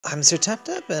I'm Sir Tap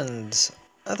Tap, and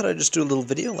I thought I'd just do a little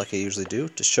video like I usually do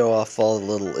to show off all the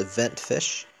little event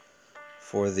fish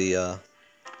for the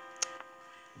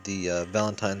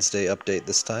Valentine's Day update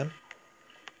this time.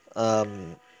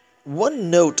 Um, One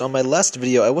note on my last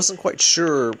video, I wasn't quite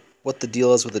sure what the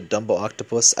deal is with the Dumbo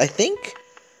octopus. I think,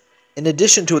 in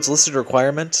addition to its listed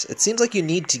requirement, it seems like you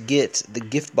need to get the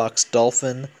gift box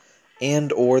dolphin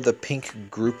and or the pink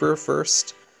grouper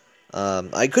first.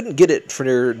 I couldn't get it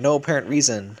for no apparent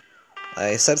reason.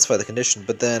 I satisfied the condition,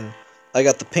 but then I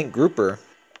got the pink grouper,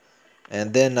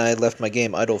 and then I left my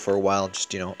game idle for a while.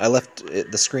 I left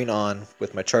the screen on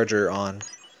with my charger on,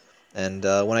 and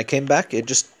when I came back, it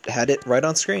just had it right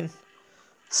on screen.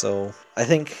 So I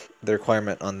think the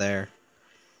requirement on there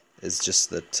is just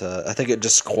that I think it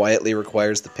just quietly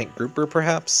requires the pink grouper,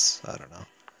 perhaps. I don't know.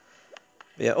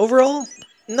 But yeah, overall,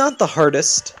 not the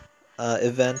hardest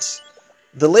event.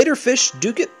 The later fish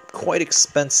do get quite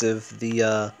expensive.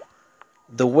 The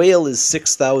whale is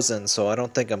 6,000, so I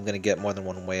don't think I'm going to get more than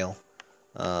one whale.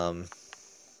 Whale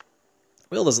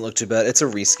doesn't look too bad. It's a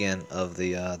reskin of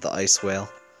the ice whale.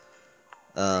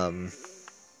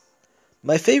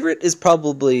 My favorite is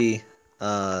probably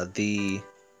the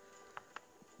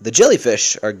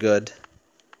jellyfish are good,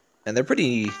 and they're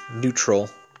pretty neutral.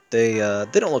 They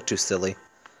don't look too silly.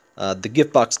 The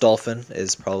gift box dolphin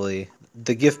is probably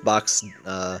the gift box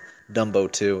Dumbo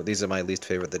too. These are my least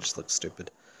favorite. They just look stupid.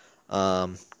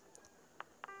 The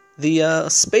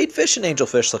spadefish and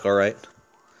angelfish look alright.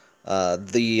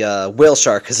 The whale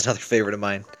shark is another favorite of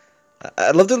mine.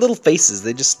 I love their little faces.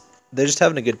 They're just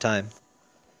having a good time.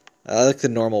 I like the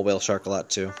normal whale shark a lot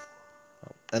too.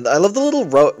 And I love the little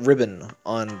ribbon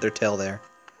on their tail there.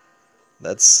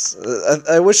 That's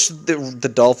I wish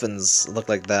the dolphins looked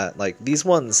like that. Like these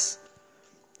ones,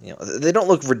 they don't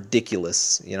look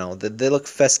ridiculous. They look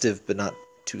festive but not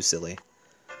too silly.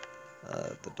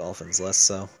 The dolphins less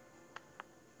so.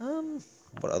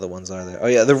 What other ones are there? Oh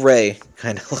yeah, the ray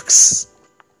kind of looks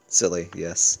silly.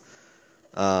 Yes.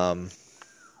 I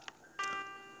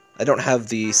don't have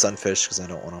the sunfish because I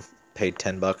don't want to pay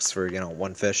 $10 for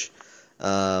one fish.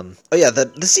 Oh yeah,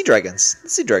 the sea dragons. The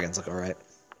sea dragons look alright.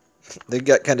 They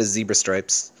got kind of zebra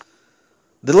stripes.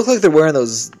 They look like they're wearing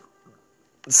those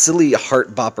silly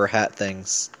heart bopper hat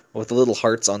things with the little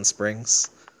hearts on springs.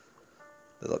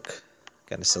 They look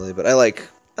kind of silly, but I like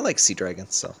sea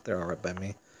dragons, so they're alright by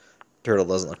me. Turtle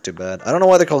doesn't look too bad. I don't know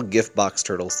why they're called gift box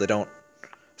turtles. They don't.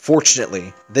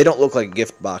 Fortunately, they don't look like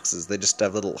gift boxes. They just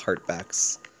have little heart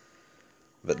backs.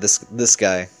 But this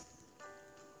guy,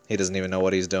 he doesn't even know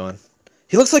what he's doing.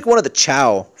 He looks like one of the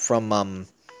Chow from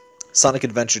Sonic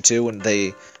Adventure 2 when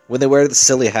they wear the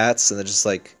silly hats and they're just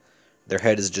like their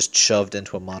head is just shoved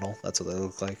into a model. That's what they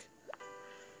look like.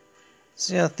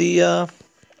 So yeah, the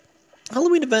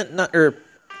Halloween event,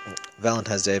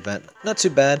 Valentine's Day event, not too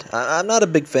bad. I'm not a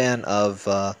big fan of.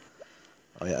 Oh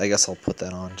yeah, I guess I'll put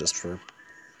that on just for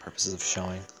purposes of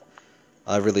showing.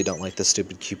 I really don't like this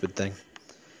stupid Cupid thing.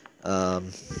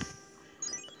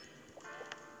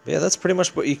 Yeah, that's pretty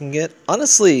much what you can get.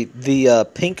 Honestly, the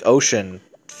pink ocean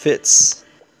fits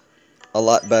a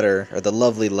lot better, or the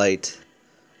lovely light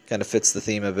kind of fits the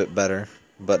theme a bit better.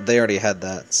 But they already had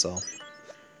that, so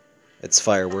it's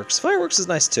fireworks. Fireworks is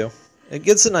nice too. It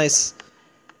gets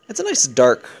it's a nice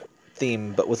dark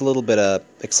theme, but with a little bit of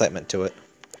excitement to it.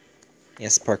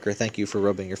 Yes, Parker, thank you for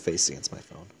rubbing your face against my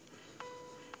phone.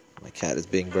 My cat is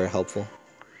being very helpful.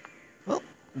 Well,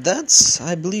 that's,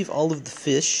 I believe, all of the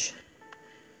fish.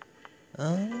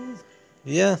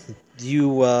 Yeah,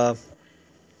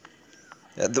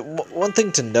 one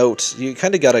thing to note, you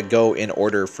kind of gotta go in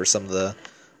order for some of the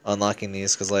unlocking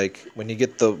these, because, like, when you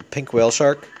get the pink whale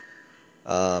shark,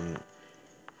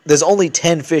 there's only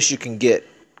 10 fish you can get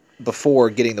before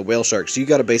getting the whale shark, so you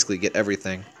gotta basically get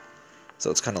everything.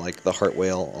 So it's kind of like the heart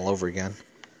whale all over again.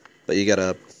 But you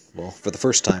gotta, well, for the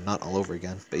first time, not all over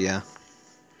again, but yeah.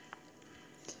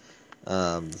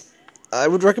 I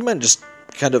would recommend just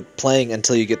kind of playing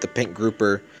until you get the pink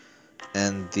grouper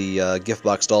and the gift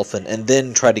box dolphin, and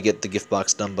then try to get the gift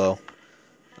box Dumbo,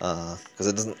 because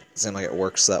it doesn't seem like it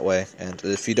works that way. And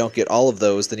if you don't get all of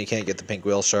those, then you can't get the pink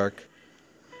whale shark.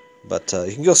 But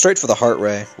you can go straight for the heart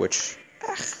ray, which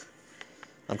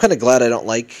I'm kind of glad I don't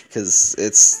like, because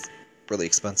it's really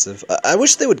expensive. I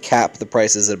wish they would cap the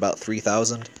prices at about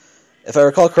 3,000. If I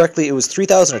recall correctly, it was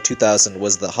 3,000 or 2,000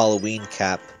 was the Halloween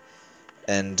cap.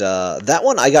 And that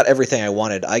one, I got everything I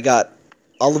wanted. I got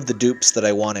all of the dupes that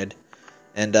I wanted.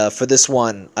 And for this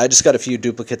one, I just got a few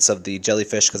duplicates of the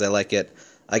jellyfish because I like it.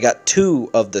 I got 2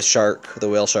 of the shark, the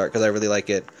whale shark, because I really like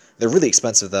it. They're really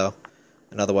expensive, though.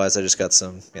 And otherwise, I just got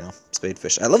some,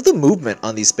 spadefish. I love the movement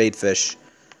on these spadefish.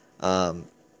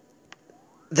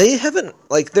 they haven't,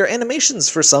 like, their animations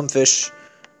for some fish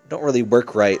don't really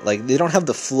work right. Like, they don't have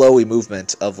the flowy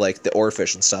movement of, like, the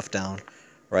oarfish and stuff down,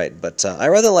 right? But I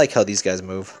rather like how these guys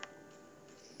move.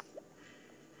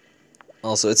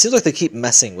 Also, it seems like they keep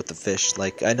messing with the fish.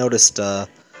 Like, I noticed the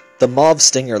mauve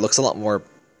stinger looks a lot more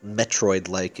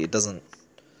Metroid-like. It doesn't...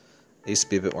 It used to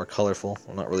be a bit more colorful.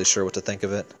 I'm not really sure what to think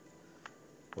of it.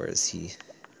 Where is he?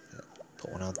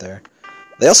 Put one out there.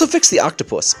 They also fixed the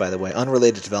octopus, by the way,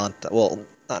 unrelated to Valentine. Well,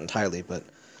 not entirely, but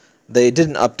they did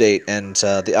an update, and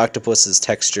the octopus's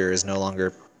texture is no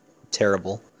longer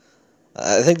terrible.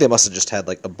 I think they must have just had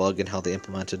like a bug in how they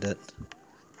implemented it,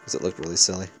 because it looked really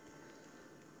silly.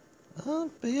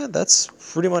 But yeah, that's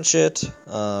pretty much it.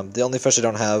 The only fish I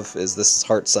don't have is this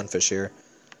heart sunfish here.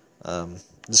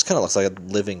 It just kind of looks like a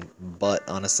living butt,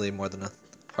 honestly, more than a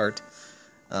heart.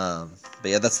 But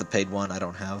yeah, that's the paid one I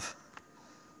don't have.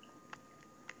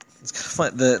 It's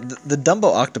kind of fun. The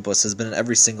Dumbo octopus has been in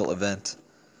every single event.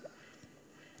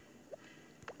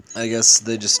 I guess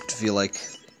they just feel like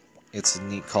it's a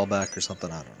neat callback or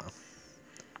something. I don't know.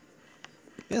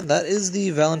 Yeah, that is the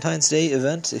Valentine's Day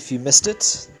event. If you missed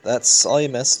it, that's all you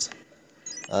missed.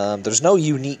 There's no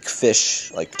unique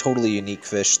fish, like totally unique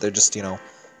fish. They're just, you know,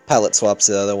 palette swaps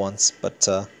to the other ones. But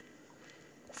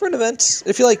for an event,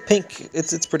 if you like pink,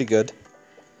 it's pretty good.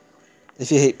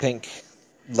 If you hate pink,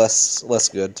 less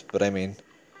good. But I mean,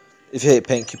 if you hate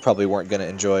pink, you probably weren't going to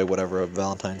enjoy whatever a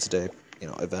Valentine's Day, you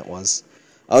know, event was.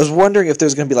 I was wondering if there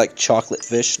was going to be like chocolate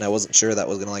fish, and I wasn't sure that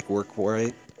was going to like work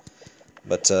right.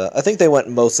 But I think they went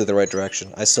mostly the right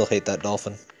direction. I still hate that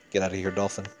dolphin. Get out of here,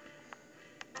 dolphin.